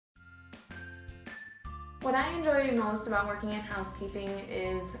What I enjoy most about working in housekeeping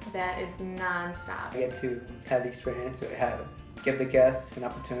is that it's non-stop. I get to have the experience to give the guests an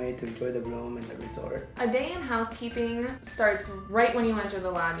opportunity to enjoy the room and the resort. A day in housekeeping starts right when you enter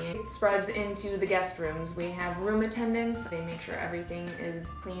the lobby. It spreads into the guest rooms. We have room attendants. They make sure everything is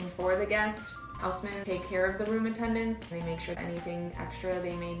clean for the guest. Housemen take care of the room attendants. They make sure anything extra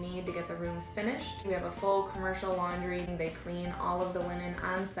they may need to get the rooms finished. We have a full commercial laundry. They clean all of the linen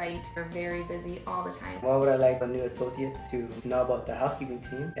on site. They're very busy all the time. What would I like the new associates to know about the housekeeping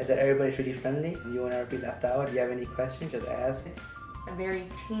team is that everybody's really friendly. You will never be left out. If you have any questions, just ask. It's a very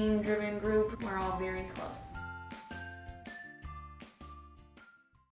team-driven group. We're all very close.